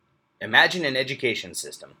Imagine an education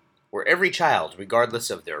system where every child, regardless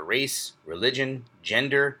of their race, religion,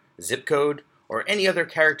 gender, zip code, or any other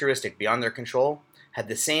characteristic beyond their control, had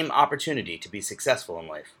the same opportunity to be successful in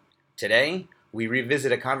life. Today, we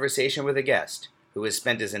revisit a conversation with a guest who has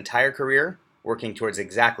spent his entire career working towards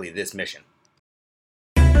exactly this mission.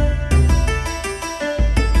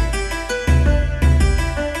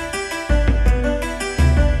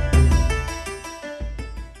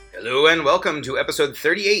 Hello and welcome to episode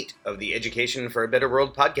 38 of the Education for a Better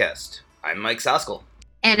World podcast. I'm Mike Soskell.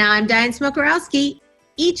 And I'm Diane Smokorowski.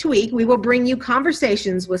 Each week, we will bring you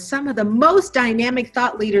conversations with some of the most dynamic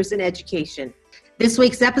thought leaders in education. This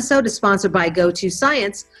week's episode is sponsored by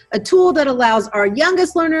Go2Science, a tool that allows our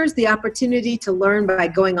youngest learners the opportunity to learn by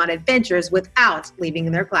going on adventures without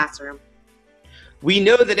leaving their classroom. We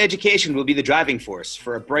know that education will be the driving force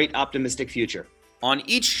for a bright, optimistic future. On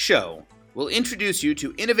each show, we'll introduce you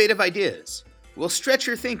to innovative ideas, we'll stretch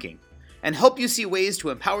your thinking, and help you see ways to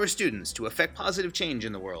empower students to affect positive change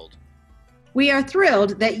in the world. We are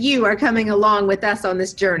thrilled that you are coming along with us on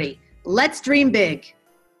this journey. Let's dream big.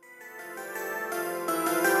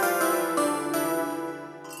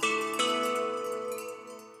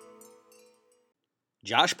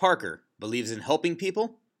 Josh Parker believes in helping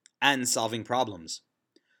people and solving problems.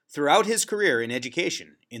 Throughout his career in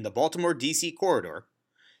education in the Baltimore, D.C. corridor,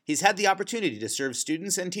 he's had the opportunity to serve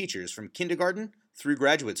students and teachers from kindergarten through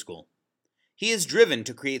graduate school. He is driven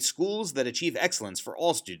to create schools that achieve excellence for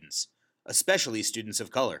all students, especially students of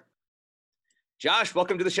color. Josh,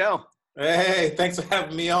 welcome to the show. Hey, thanks for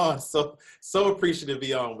having me on. So appreciative to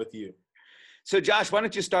be on with you. So Josh, why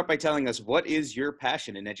don't you start by telling us what is your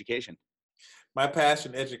passion in education? My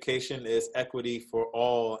passion in education is equity for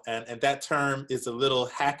all. And that term is a little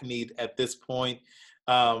hackneyed at this point.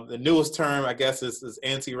 The newest term, I guess, is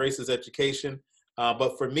anti-racist education.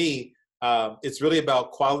 But for me, it's really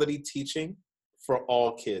about quality teaching for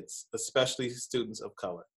all kids, especially students of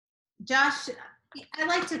color. Josh, I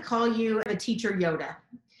like to call you a teacher Yoda.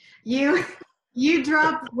 You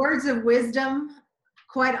drop words of wisdom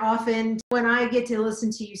quite often. When I get to listen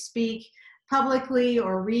to you speak publicly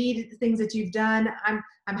or read things that you've done, I'm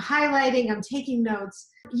highlighting, I'm taking notes.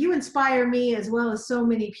 You inspire me as well as so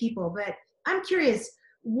many people, but I'm curious,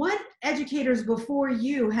 what educators before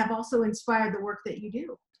you have also inspired the work that you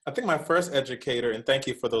do? I think my first educator, and thank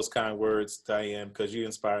you for those kind words, Diane, because you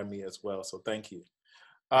inspired me as well, so thank you.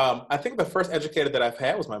 I think the first educator that I've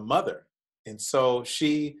had was my mother. And so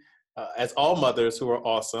she, as all mothers who are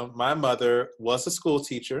awesome, my mother was a school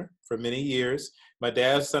teacher for many years. My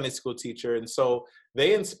dad's a Sunday school teacher. And so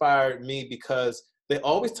they inspired me because they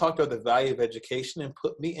always talked about the value of education and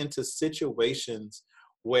put me into situations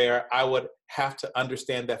where I would have to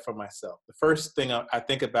understand that for myself. The first thing I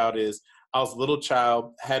think about is I was a little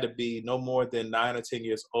child, had to be no more than 9 or 10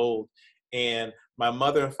 years old. And my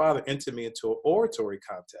mother and father entered me into an oratory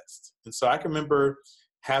contest. And so I can remember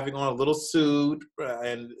having on a little suit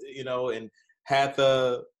and had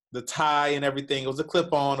the tie and everything. It was a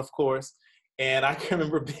clip-on, of course. And I can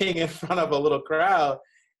remember being in front of a little crowd.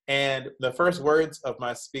 And the first words of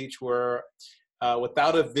my speech were,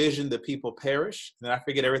 without a vision, the people perish. And I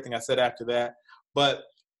forget everything I said after that. But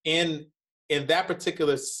in that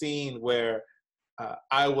particular scene where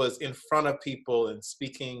I was in front of people and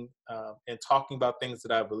speaking and talking about things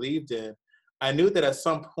that I believed in, I knew that at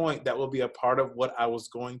some point that would be a part of what I was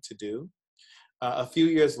going to do. A few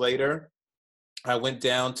years later, I went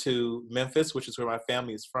down to Memphis, which is where my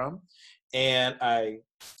family is from, and I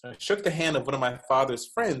shook the hand of one of my father's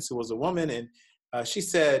friends who was a woman, and she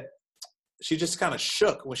said, she just kind of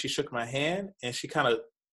shook when she shook my hand, and she kind of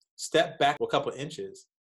stepped back a couple inches.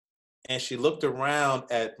 And she looked around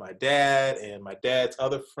at my dad and my dad's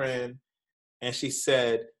other friend, and she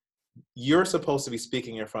said, "You're supposed to be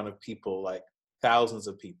speaking in front of people, like thousands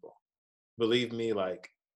of people. Believe me, like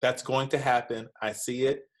that's going to happen. I see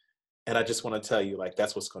it. And I just want to tell you, like,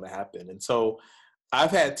 that's what's going to happen." And so I've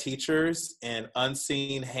had teachers and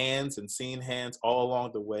unseen hands and seen hands all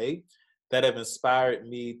along the way that have inspired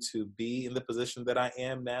me to be in the position that I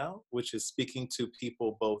am now, which is speaking to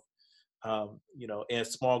people both in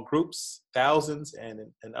small groups, thousands, and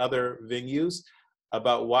in other venues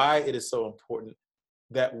about why it is so important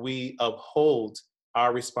that we uphold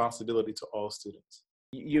our responsibility to all students.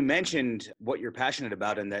 You mentioned what you're passionate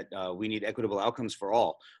about and that we need equitable outcomes for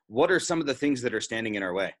all. What are some of the things that are standing in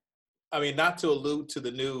our way? I mean, not to allude to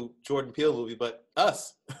the new Jordan Peele movie, but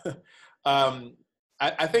us.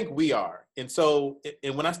 I think we are. And so,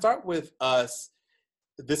 and when I start with us,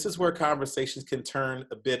 this is where conversations can turn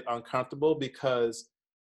a bit uncomfortable because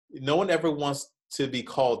no one ever wants to be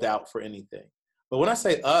called out for anything. But when I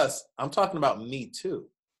say us, I'm talking about me too.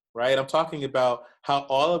 right? I'm talking about how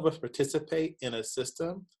all of us participate in a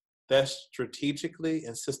system that strategically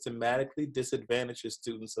and systematically disadvantages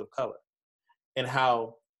students of color, and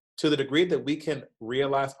how, to the degree that we can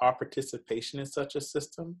realize our participation in such a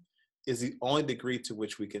system, is the only degree to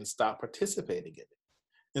which we can stop participating in it.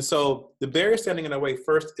 And so the barrier standing in our way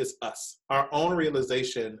first is us, our own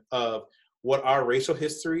realization of what our racial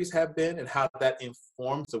histories have been and how that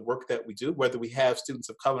informs the work that we do, whether we have students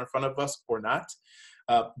of color in front of us or not.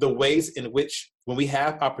 The ways in which, when we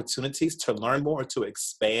have opportunities to learn more, to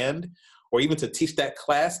expand, or even to teach that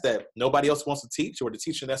class that nobody else wants to teach, or to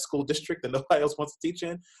teach in that school district that nobody else wants to teach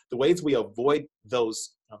in, the ways we avoid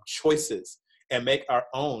those choices and make our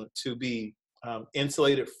own to be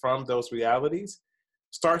insulated from those realities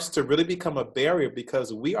starts to really become a barrier,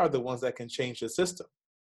 because we are the ones that can change the system.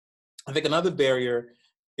 I think another barrier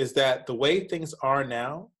is that the way things are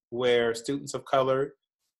now, where students of color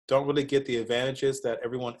don't really get the advantages that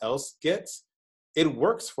everyone else gets, it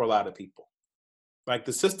works for a lot of people. Like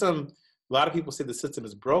the system, a lot of people say the system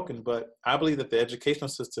is broken, but I believe that the educational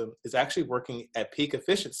system is actually working at peak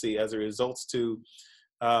efficiency as it results to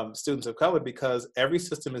students of color, because every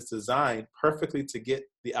system is designed perfectly to get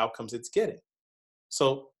the outcomes it's getting.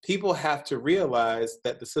 So people have to realize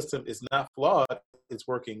that the system is not flawed, it's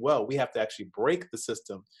working well. We have to actually break the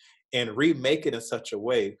system and remake it in such a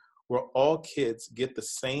way where all kids get the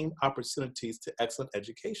same opportunities to excellent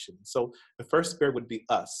education. So the first barrier would be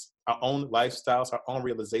us, our own lifestyles, our own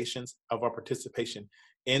realizations of our participation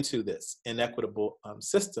into this inequitable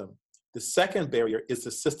system. The second barrier is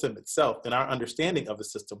the system itself and our understanding of the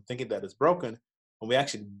system, thinking that it's broken when we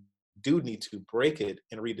actually do need to break it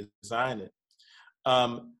and redesign it.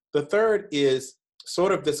 The third is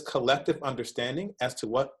sort of this collective understanding as to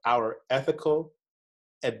what our ethical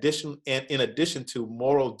addition, and in addition to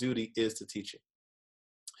moral duty, is to teaching.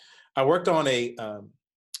 I worked on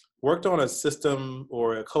a system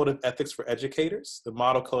or a code of ethics for educators, the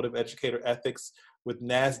Model Code of Educator Ethics, with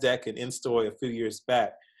NASDAQ and Instoy a few years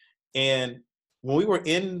back. And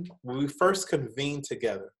when we first convened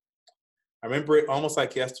together, I remember it almost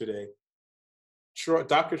like yesterday.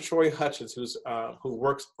 Dr. Troy Hutchins, who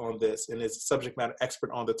works on this and is a subject matter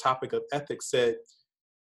expert on the topic of ethics, said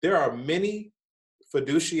there are many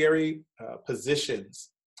fiduciary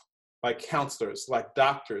positions, like counselors, like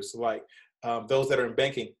doctors, like those that are in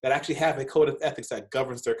banking, that actually have a code of ethics that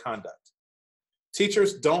governs their conduct.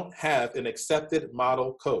 Teachers don't have an accepted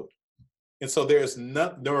model code. And so there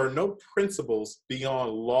are no principles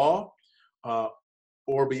beyond law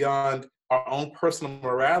or beyond our own personal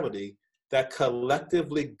morality that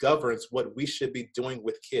collectively governs what we should be doing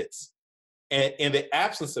with kids. And in the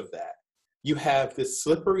absence of that, you have this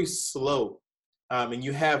slippery slope, and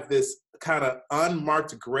you have this kind of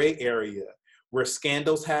unmarked gray area where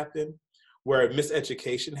scandals happen, where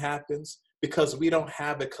miseducation happens, because we don't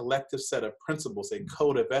have a collective set of principles, a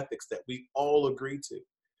code of ethics that we all agree to.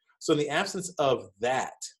 So in the absence of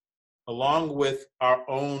that, along with our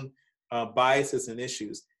own biases and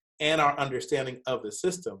issues and our understanding of the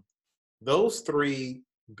system, those three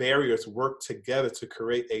barriers work together to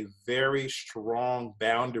create a very strong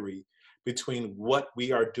boundary between what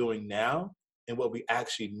we are doing now and what we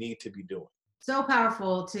actually need to be doing. So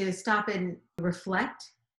powerful to stop and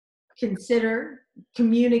reflect, consider,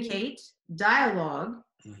 communicate, dialogue,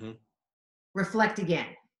 reflect again.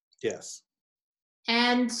 Yes.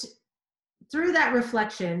 And through that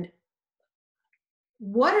reflection,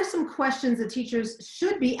 what are some questions that teachers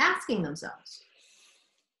should be asking themselves?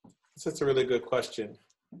 That's a really good question.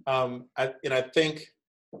 I think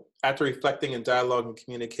after reflecting and dialogue and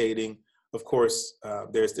communicating, of course,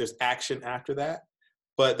 there's action after that,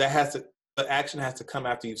 but action has to come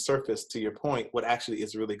after you've surfaced, to your point, what actually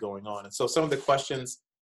is really going on. And so some of the questions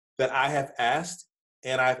that I have asked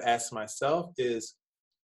and I've asked myself is,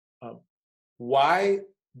 why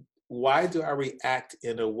do I react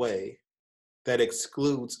in a way that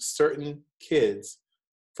excludes certain kids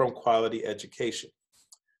from quality education?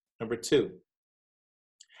 Number two,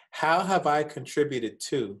 how have I contributed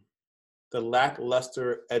to the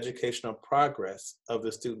lackluster educational progress of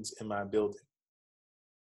the students in my building?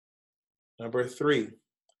 Number three,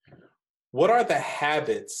 what are the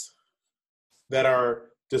habits that are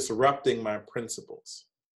disrupting my principles?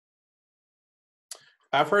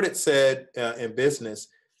 I've heard it said in business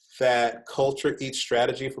that culture eats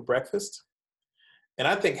strategy for breakfast. And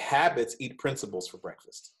I think habits eat principles for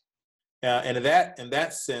breakfast. And in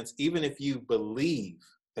that sense, even if you believe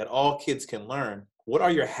that all kids can learn, what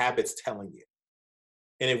are your habits telling you?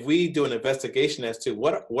 And if we do an investigation as to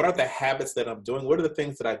what are the habits that I'm doing, what are the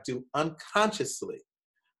things that I do unconsciously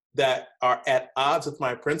that are at odds with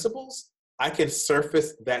my principles, I can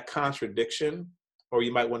surface that contradiction, or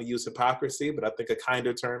you might want to use hypocrisy, but I think a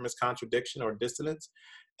kinder term is contradiction or dissonance.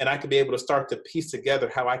 And I can be able to start to piece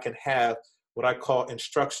together how I can have what I call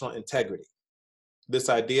instructional integrity. This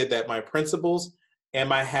idea that my principles and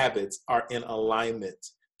my habits are in alignment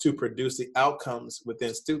to produce the outcomes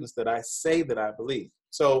within students that I say that I believe.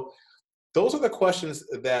 So those are the questions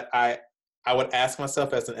that I would ask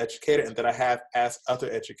myself as an educator, and that I have asked other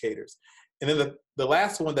educators. And then the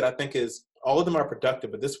last one that I think is, all of them are productive,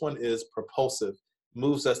 but this one is propulsive,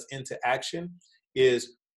 moves us into action,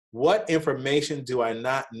 is what information do I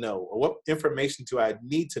not know, or what information do I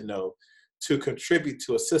need to know to contribute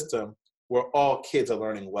to a system where all kids are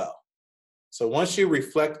learning well? So once you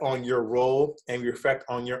reflect on your role and you reflect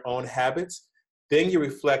on your own habits, then you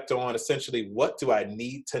reflect on essentially, what do I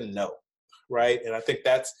need to know, right? And I think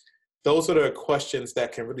those are the questions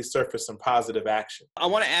that can really surface some positive action. I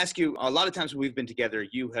want to ask you, a lot of times when we've been together,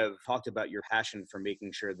 you have talked about your passion for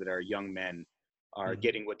making sure that our young men are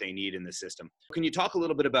getting what they need in the system. Can you talk a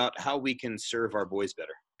little bit about how we can serve our boys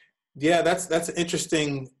better? Yeah, that's an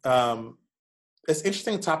interesting it's an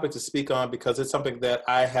interesting topic to speak on, because it's something that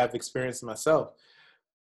I have experienced myself.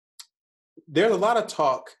 There's a lot of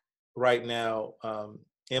talk right now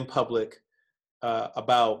in public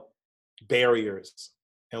about barriers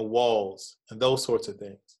and walls and those sorts of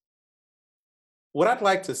things. What I'd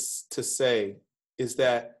like to say is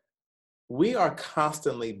that we are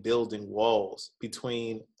constantly building walls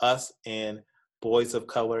between us and boys of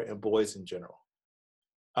color and boys in general.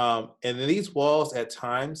 And these walls at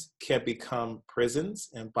times can become prisons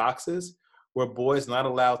and boxes where boys are not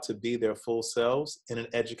allowed to be their full selves in an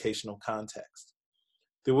educational context.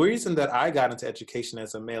 The reason that I got into education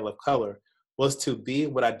as a male of color was to be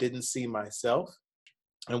what I didn't see myself.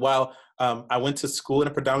 And while I went to school in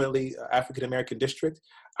a predominantly African-American district,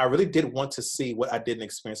 I really did want to see what I didn't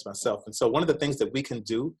experience myself. And so one of the things that we can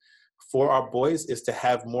do for our boys is to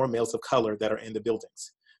have more males of color that are in the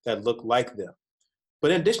buildings that look like them.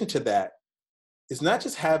 But in addition to that, it's not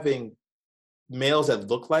just having males that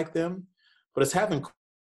look like them, but it's having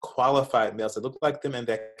qualified males that look like them and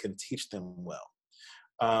that can teach them well.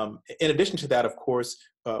 In addition to that, of course,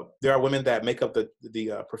 there are women that make up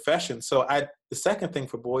the profession. So the second thing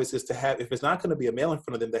for boys is to have, if it's not going to be a male in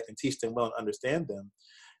front of them that can teach them well and understand them,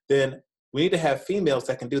 then we need to have females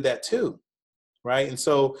that can do that too, right? And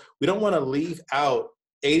so we don't want to leave out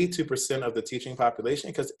 82% of the teaching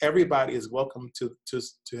population, because everybody is welcome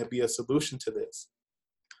to be a solution to this.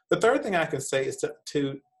 The third thing I can say is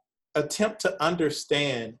to attempt to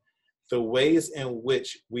understand the ways in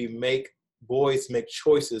which we make boys make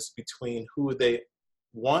choices between who they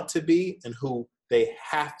want to be and who they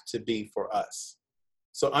have to be for us.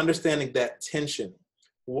 So understanding that tension.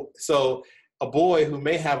 So a boy who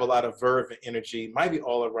may have a lot of verve and energy might be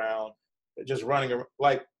all around just running around,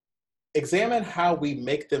 like, examine how we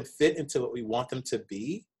make them fit into what we want them to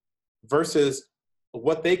be versus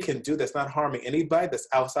what they can do that's not harming anybody, that's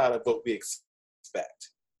outside of what we expect.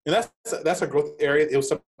 And that's a growth area. It was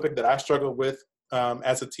something that I struggled with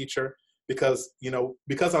as a teacher, because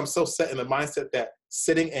I'm so set in the mindset that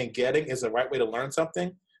sitting and getting is the right way to learn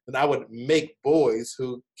something, then I would make boys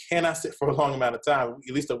who cannot sit for a long amount of time,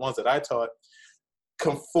 at least the ones that I taught,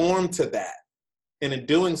 conform to that. And in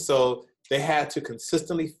doing so, they had to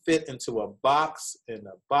consistently fit into a box and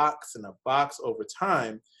a box and a box over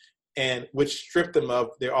time, and which stripped them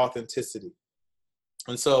of their authenticity.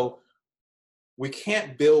 And so we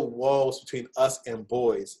can't build walls between us and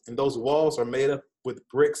boys. And those walls are made up with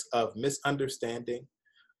bricks of misunderstanding,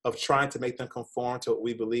 of trying to make them conform to what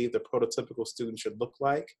we believe the prototypical student should look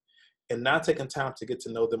like, and not taking time to get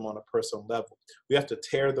to know them on a personal level. We have to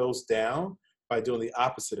tear those down by doing the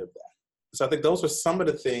opposite of that. So I think those are some of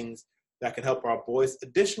the things that can help our boys.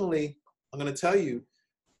 Additionally, I'm going to tell you,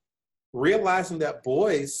 realizing that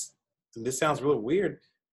boys, and this sounds real weird,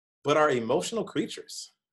 but are emotional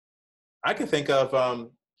creatures. I can think of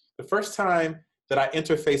the first time that I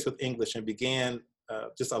interfaced with English and began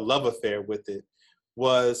just a love affair with it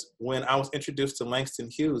was when I was introduced to Langston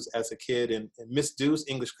Hughes as a kid in Miss Dew's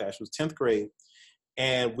English class. It was 10th grade.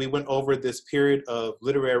 And we went over this period of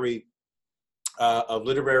literary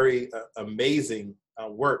amazing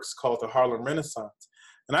works called the Harlem Renaissance.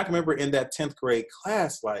 And I can remember in that 10th grade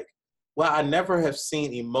class, like, wow, I never have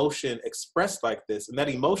seen emotion expressed like this. And that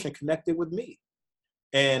emotion connected with me.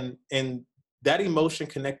 And that emotion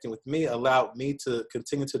connecting with me allowed me to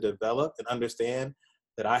continue to develop and understand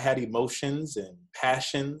that I had emotions and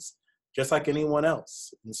passions just like anyone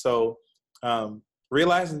else. And so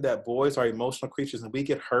realizing that boys are emotional creatures and we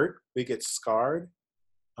get hurt, we get scarred,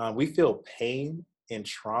 we feel pain and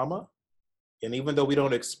trauma. And even though we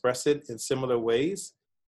don't express it in similar ways,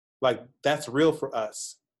 like that's real for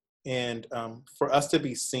us. And for us to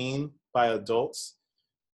be seen by adults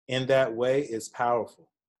in that way is powerful.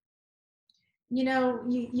 You know,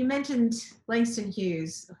 you mentioned Langston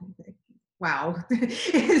Hughes. Wow,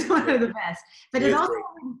 is one of the best. But it also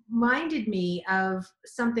reminded me of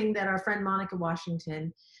something that our friend Monica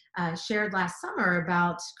Washington shared last summer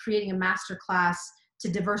about creating a master class to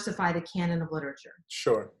diversify the canon of literature.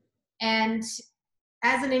 Sure. And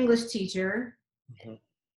as an English teacher, Mm-hmm.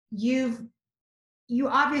 you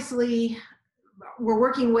obviously were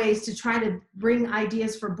working ways to try to bring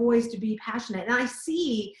ideas for boys to be passionate. And I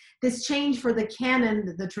see this change for the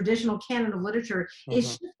canon, the traditional canon of literature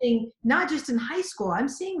is shifting, not just in high school. I'm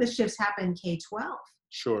seeing the shifts happen in K-12.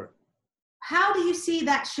 Sure. How do you see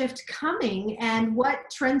that shift coming, and what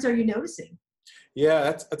trends are you noticing? Yeah,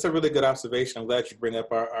 that's a really good observation. I'm glad you bring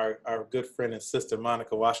up our good friend and sister,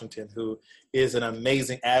 Monica Washington, who is an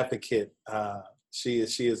amazing advocate. She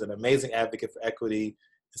is an amazing advocate for equity,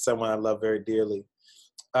 and someone I love very dearly.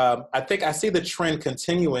 I think I see the trend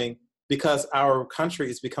continuing because our country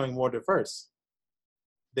is becoming more diverse.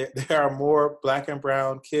 There are more Black and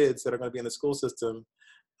brown kids that are going to be in the school system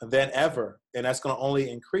than ever, and that's going to only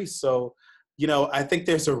increase. So, you know, I think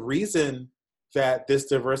there's a reason that this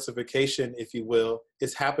diversification, if you will,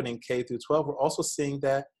 is happening K through 12. We're also seeing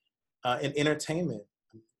that in entertainment.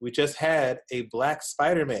 We just had a Black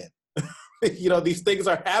Spider-Man. You know, these things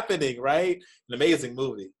are happening, right? An amazing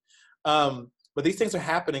movie. But these things are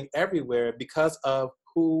happening everywhere because of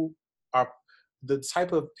who are the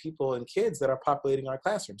type of people and kids that are populating our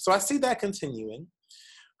classrooms. So I see that continuing.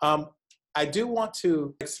 I do want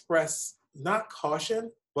to express not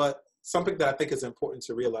caution, but something that I think is important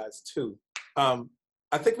to realize too.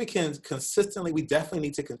 I think we definitely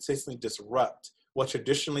need to consistently disrupt what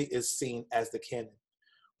traditionally is seen as the canon.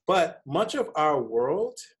 But much of our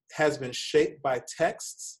world has been shaped by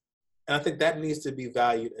texts, and I think that needs to be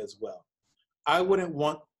valued as well. I wouldn't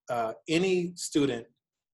want any student,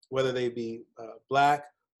 whether they be Black,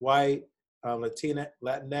 white,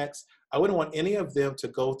 Latinx, I wouldn't want any of them to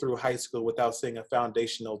go through high school without seeing a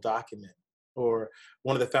foundational document or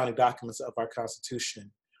one of the founding documents of our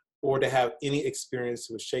Constitution, or to have any experience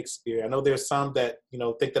with Shakespeare. I know there's some that, you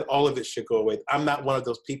know, think that all of it should go away. I'm not one of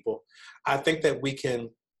those people. I think that we can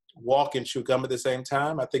walk and chew gum at the same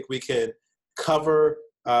time. I think we can cover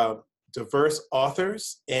diverse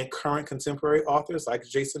authors and current contemporary authors like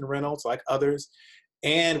Jason Reynolds, like others,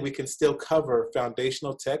 and we can still cover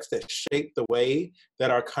foundational texts that shape the way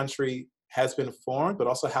that our country has been formed, but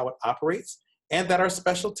also how it operates, and that are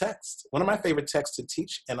special texts. One of my favorite texts to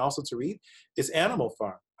teach and also to read is Animal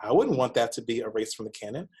Farm. I wouldn't want that to be erased from the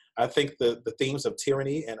canon. I think the themes of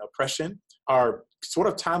tyranny and oppression are sort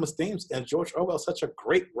of timeless themes, and George Orwell is such a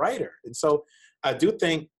great writer. And so I do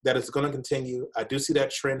think that it's going to continue. I do see that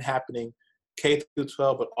trend happening K through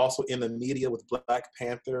 12, but also in the media with Black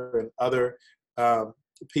Panther and other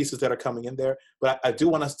pieces that are coming in there. But I do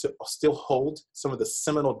want us to still hold some of the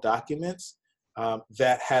seminal documents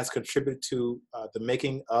that has contributed to the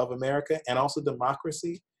making of America and also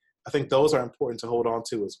democracy. I think those are important to hold on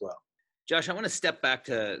to as well. Josh, I want to step back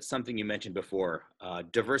to something you mentioned before,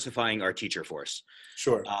 diversifying our teacher force.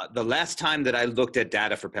 Sure. The last time that I looked at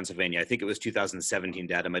data for Pennsylvania, I think it was 2017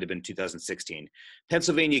 data, might have been 2016.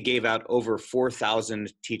 Pennsylvania gave out over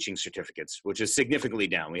 4,000 teaching certificates, which is significantly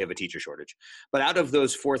down. We have a teacher shortage. But out of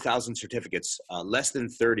those 4,000 certificates, less than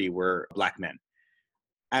 30 were Black men.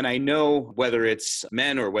 And I know whether it's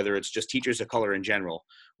men or whether it's just teachers of color in general,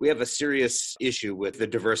 we have a serious issue with the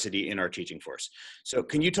diversity in our teaching force. So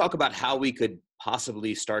can you talk about how we could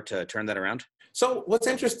possibly start to turn that around? So what's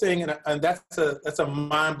interesting, and that's a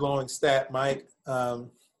mind-blowing stat, Mike. You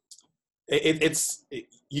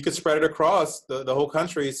could spread it across the whole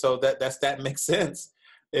country, so that stat makes sense.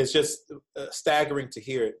 It's just staggering to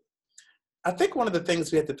hear it. I think one of the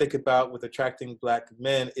things we have to think about with attracting Black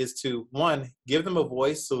men is to, one, give them a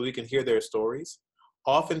voice so we can hear their stories.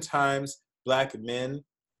 Oftentimes, Black men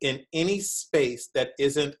in any space that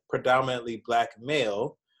isn't predominantly Black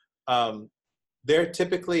male, they're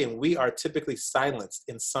typically, and we are typically silenced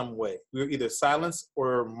in some way. We're either silenced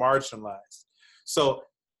or marginalized. So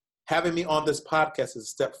having me on this podcast is a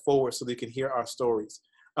step forward so they can hear our stories.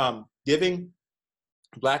 Giving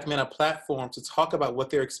Black men a platform to talk about what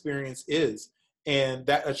their experience is, and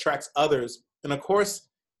that attracts others. And of course,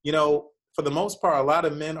 you know, for the most part, a lot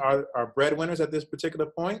of men are breadwinners at this particular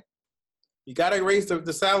point. You got to raise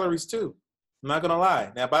the salaries too. I'm not going to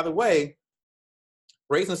lie. Now, by the way,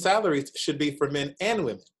 raising salaries should be for men and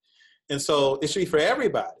women. And so it should be for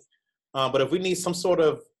everybody. But if we need some sort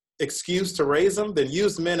of excuse to raise them, then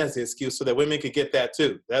use men as the excuse so that women could get that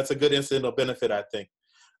too. That's a good incidental benefit, I think.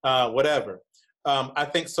 Whatever. I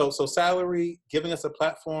think so. So salary, giving us a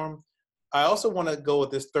platform. I also want to go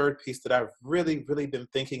with this third piece that I've really, really been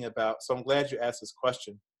thinking about. So I'm glad you asked this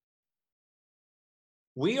question.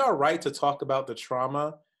 We are right to talk about the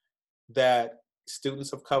trauma that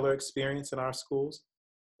students of color experience in our schools,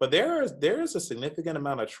 but there is a significant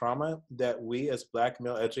amount of trauma that we as Black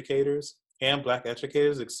male educators and Black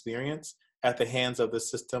educators experience at the hands of the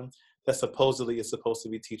system that supposedly is supposed to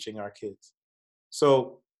be teaching our kids.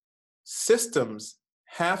 So systems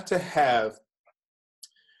have to have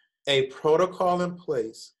a protocol in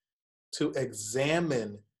place to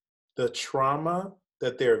examine the trauma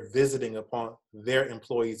that they're visiting upon their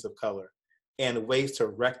employees of color and ways to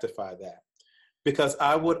rectify that. Because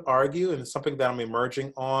I would argue, and it's something that I'm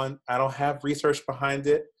emerging on, I don't have research behind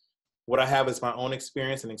it. What I have is my own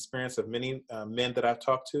experience and experience of many men that I've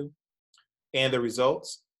talked to and the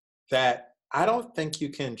results, that I don't think you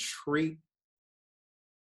can treat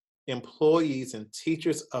employees and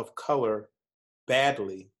teachers of color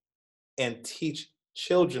badly and teach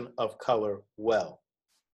children of color well.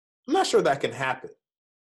 I'm not sure that can happen.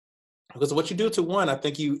 Because what you do to one, I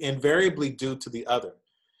think you invariably do to the other.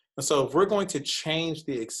 And so if we're going to change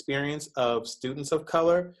the experience of students of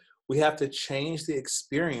color, we have to change the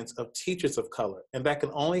experience of teachers of color. And that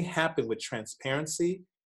can only happen with transparency,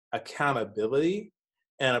 accountability,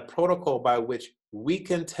 and a protocol by which we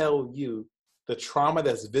can tell you the trauma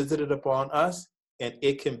that's visited upon us, and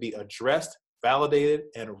it can be addressed, validated,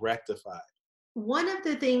 and rectified. One of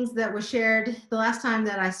the things that was shared the last time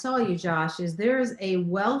that I saw you, Josh, is there is a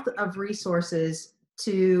wealth of resources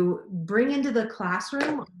to bring into the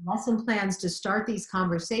classroom, lesson plans to start these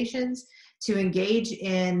conversations, to engage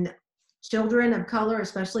in children of color,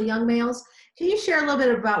 especially young males. Can you share a little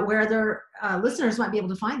bit about where their listeners might be able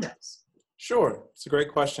to find those? Sure. It's a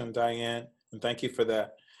great question, Diane, and thank you for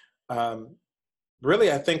that.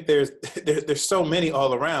 Really, I think there's so many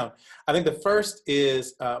all around. I think the first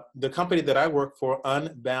is the company that I work for,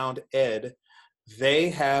 Unbound Ed. They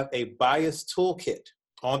have a bias toolkit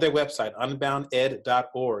on their website,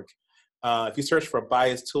 unbounded.org. If you search for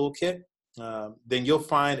bias toolkit, then you'll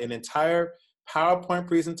find an entire PowerPoint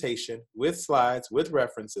presentation with slides, with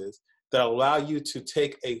references that allow you to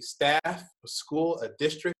take a staff, a school, a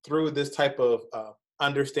district through this type of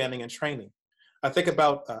understanding and training. I think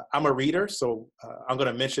about, I'm a reader, so I'm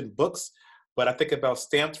going to mention books, but I think about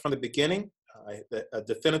Stamped from the Beginning, A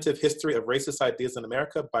Definitive History of Racist Ideas in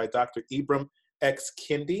America by Dr. Ibram X.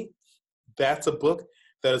 Kendi. That's a book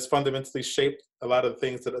that has fundamentally shaped a lot of the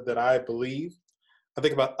things that I believe. I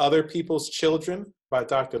think about Other People's Children by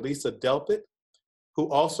Dr. Lisa Delpit, who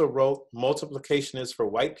also wrote Multiplication is for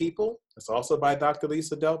White People. It's also by Dr.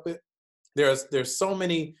 Lisa Delpit. There's so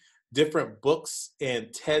many different books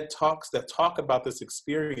and TED Talks that talk about this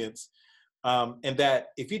experience, and that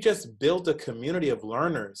if you just build a community of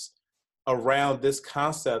learners around this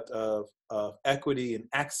concept of equity and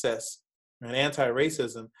access and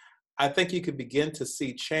anti-racism, I think you could begin to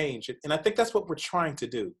see change. And I think that's what we're trying to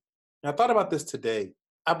do. And I thought about this today.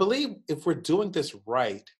 I believe if we're doing this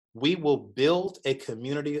right, we will build a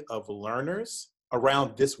community of learners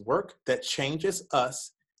around this work that changes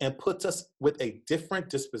us and puts us with a different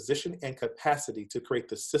disposition and capacity to create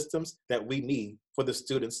the systems that we need for the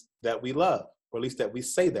students that we love, or at least that we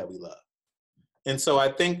say that we love. And so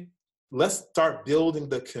I think let's start building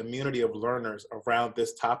the community of learners around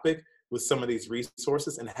this topic with some of these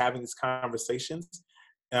resources and having these conversations.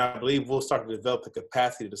 And I believe we'll start to develop the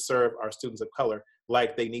capacity to serve our students of color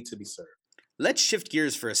like they need to be served. Let's shift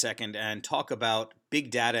gears for a second and talk about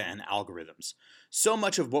big data and algorithms. So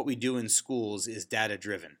much of what we do in schools is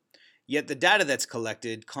data-driven. Yet the data that's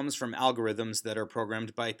collected comes from algorithms that are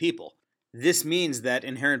programmed by people. This means that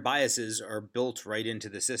inherent biases are built right into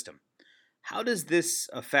the system. How does this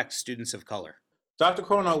affect students of color? Dr.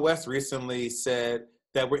 Cornel West recently said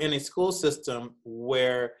that we're in a school system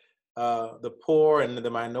where the poor and the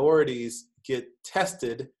minorities get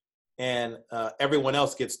tested and everyone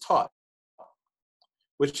else gets taught.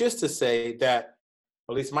 Which is to say that,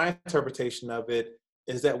 at least my interpretation of it,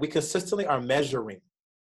 is that we consistently are measuring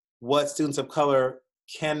what students of color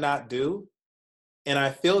cannot do. And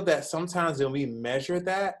I feel that sometimes when we measure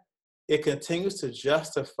that, it continues to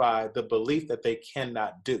justify the belief that they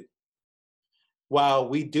cannot do. While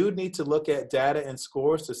we do need to look at data and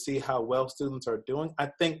scores to see how well students are doing,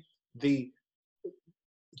 I think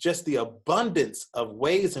just the abundance of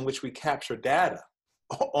ways in which we capture data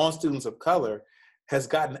on students of color has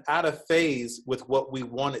gotten out of phase with what we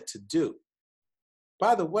want it to do.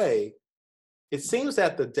 By the way, it seems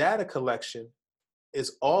that the data collection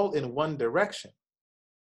is all in one direction.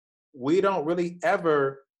 We don't really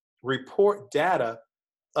ever report data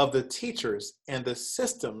of the teachers and the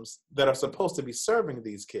systems that are supposed to be serving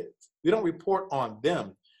these kids. We don't report on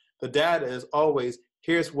them. The data is always,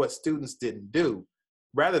 here's what students didn't do,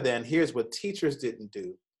 rather than here's what teachers didn't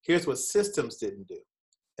do, here's what systems didn't do.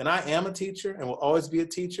 And I am a teacher and will always be a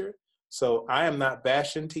teacher, so I am not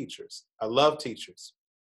bashing teachers. I love teachers.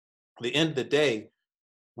 At the end of the day,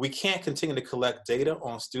 we can't continue to collect data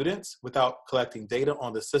on students without collecting data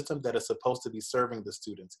on the system that is supposed to be serving the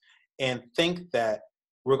students, and think that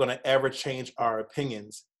we're going to ever change our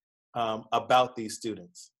opinions about these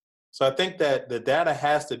students. So I think that the data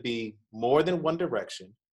has to be more than one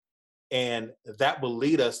direction, and that will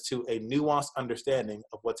lead us to a nuanced understanding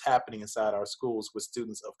of what's happening inside our schools with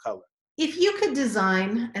students of color. If you could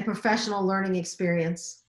design a professional learning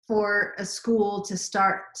experience for a school to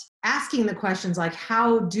start asking the questions like,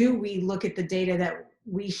 how do we look at the data that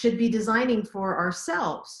we should be designing for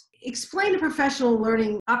ourselves? Explain a professional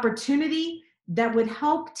learning opportunity that would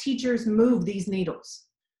help teachers move these needles.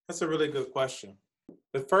 That's a really good question.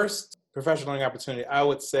 The first professional learning opportunity I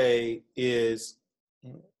would say is,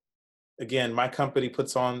 again, my company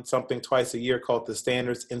puts on something twice a year called the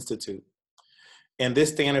Standards Institute. And this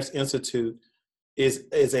Standards Institute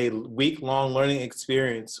is a week-long learning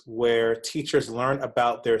experience where teachers learn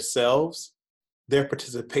about themselves, their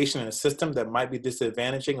participation in a system that might be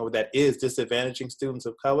disadvantaging or that is disadvantaging students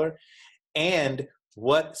of color, and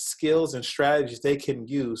what skills and strategies they can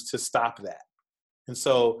use to stop that. And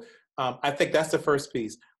so I think that's the first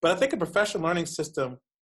piece. But I think a professional learning system,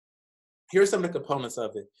 here's some of the components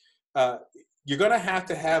of it. You're going to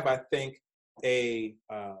have, I think, a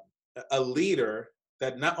leader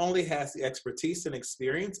that not only has the expertise and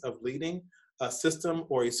experience of leading a system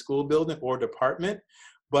or a school building or department,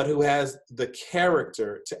 but who has the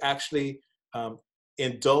character to actually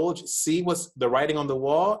indulge, see what's the writing on the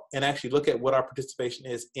wall, and actually look at what our participation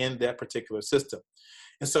is in that particular system.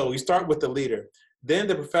 And so we start with the leader. Then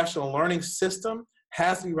the professional learning system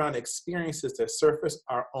has to be around experiences that surface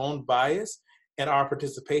our own bias and our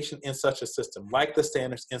participation in such a system, like the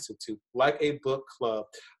Standards Institute, like a book club,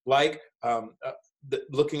 like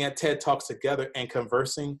looking at TED Talks together and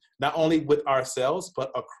conversing not only with ourselves,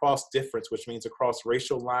 but across difference, which means across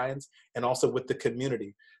racial lines and also with the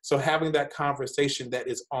community. So having that conversation that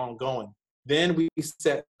is ongoing. Then we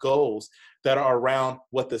set goals that are around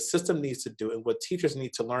what the system needs to do and what teachers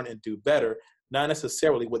need to learn and do better, not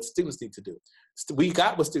necessarily what students need to do. We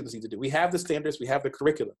got what students need to do. We have the standards, we have the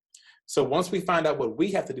curriculum. So once we find out what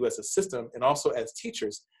we have to do as a system and also as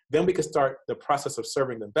teachers, then we can start the process of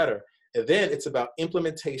serving them better. And then it's about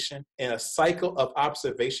implementation and a cycle of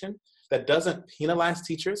observation that doesn't penalize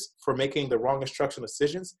teachers for making the wrong instructional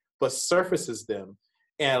decisions, but surfaces them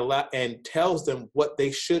and tells them what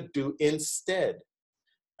they should do instead.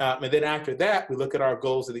 And then after that, we look at our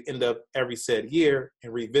goals at the end of every said year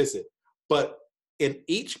and revisit. But in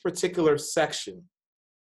each particular section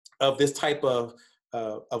of this type of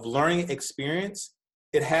learning experience,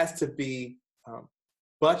 it has to be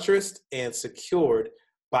buttressed and secured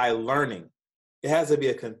by learning. It has to be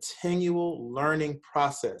a continual learning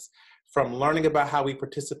process, from learning about how we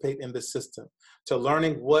participate in the system, to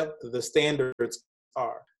learning what the standards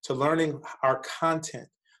are, to learning our content,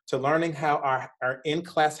 to learning how our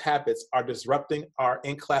in-class habits are disrupting our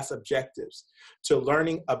in-class objectives, to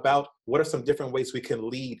learning about what are some different ways we can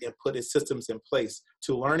lead and put systems in place,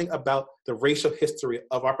 to learning about the racial history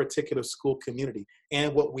of our particular school community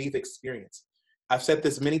and what we've experienced. I've said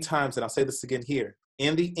this many times, and I'll say this again here.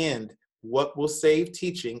 In the end, what will save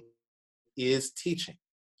teaching is teaching.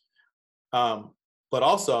 But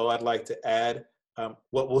also, I'd like to add,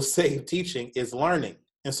 what will save teaching is learning.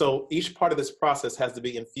 And so each part of this process has to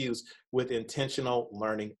be infused with intentional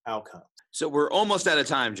learning outcomes. So we're almost out of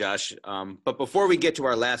time, Josh. But before we get to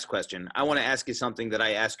our last question, I want to ask you something that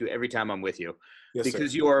I ask you every time I'm with you, Yes,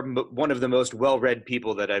 because sir. you are one of the most well-read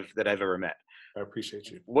people that I've ever met. I appreciate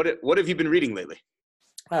you. What have you been reading lately?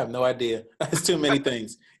 I have no idea. It's too many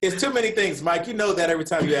things. It's too many things, Mike. You know that every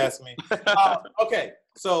time you ask me. Okay,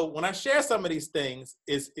 so when I share some of these things,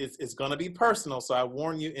 it's going to be personal, so I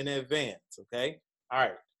warn you in advance, okay? All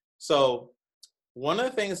right. So one of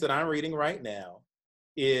the things that I'm reading right now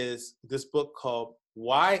is this book called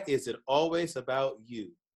Why Is It Always About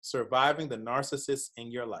You? Surviving the Narcissist in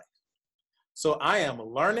Your Life. So I am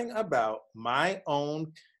learning about my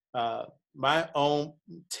own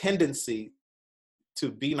tendency to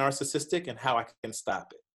be narcissistic and how I can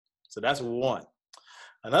stop it. So that's one.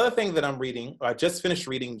 Another thing that I'm reading, or I just finished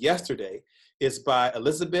reading yesterday, is by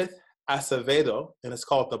Elizabeth Acevedo, and it's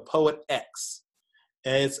called The Poet X.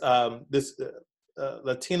 And it's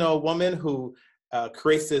Latino woman who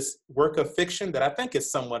creates this work of fiction that I think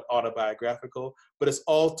is somewhat autobiographical, but it's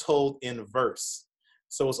all told in verse.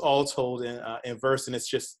 So it's all told in verse, and it's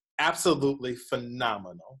just absolutely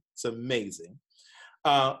phenomenal. It's amazing.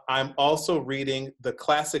 I'm also reading the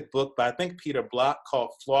classic book by, I think, Peter Block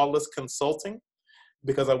called Flawless Consulting,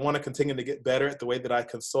 because I want to continue to get better at the way that I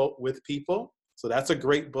consult with people. So that's a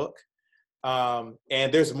great book.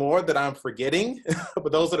 And there's more that I'm forgetting,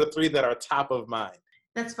 but those are the three that are top of mind.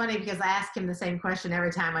 That's funny because I ask him the same question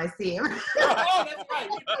every time I see him. Oh, that's right.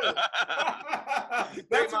 You do.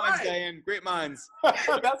 Great minds, Diane. Great minds.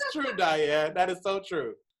 That's true, Diane. That is so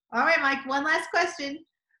true. All right, Mike, one last question.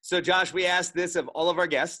 So, Josh, we asked this of all of our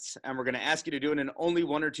guests, and we're going to ask you to do it in only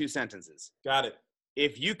 1 or 2 sentences. Got it.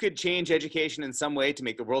 If you could change education in some way to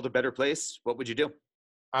make the world a better place, what would you do?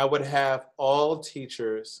 I would have all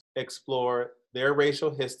teachers explore their racial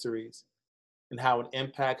histories and how it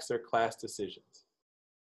impacts their class decisions.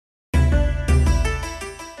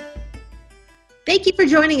 Thank you for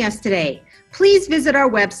joining us today. Please visit our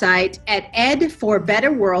website at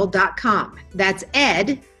ed4betterworld.com. That's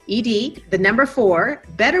ed, ed, the number 4,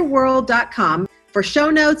 betterworld.com for show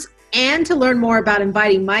notes and to learn more about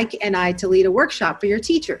inviting Mike and I to lead a workshop for your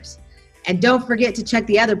teachers. And don't forget to check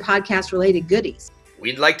the other podcast-related goodies.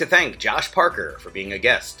 We'd like to thank Josh Parker for being a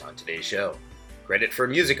guest on today's show. Credit for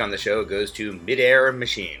music on the show goes to Midair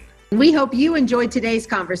Machine. We hope you enjoyed today's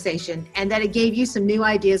conversation and that it gave you some new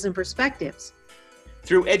ideas and perspectives.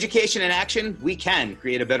 Through education and action, we can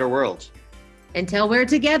create a better world. Until we're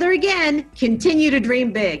together again, continue to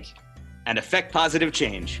dream big And affect positive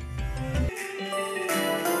change.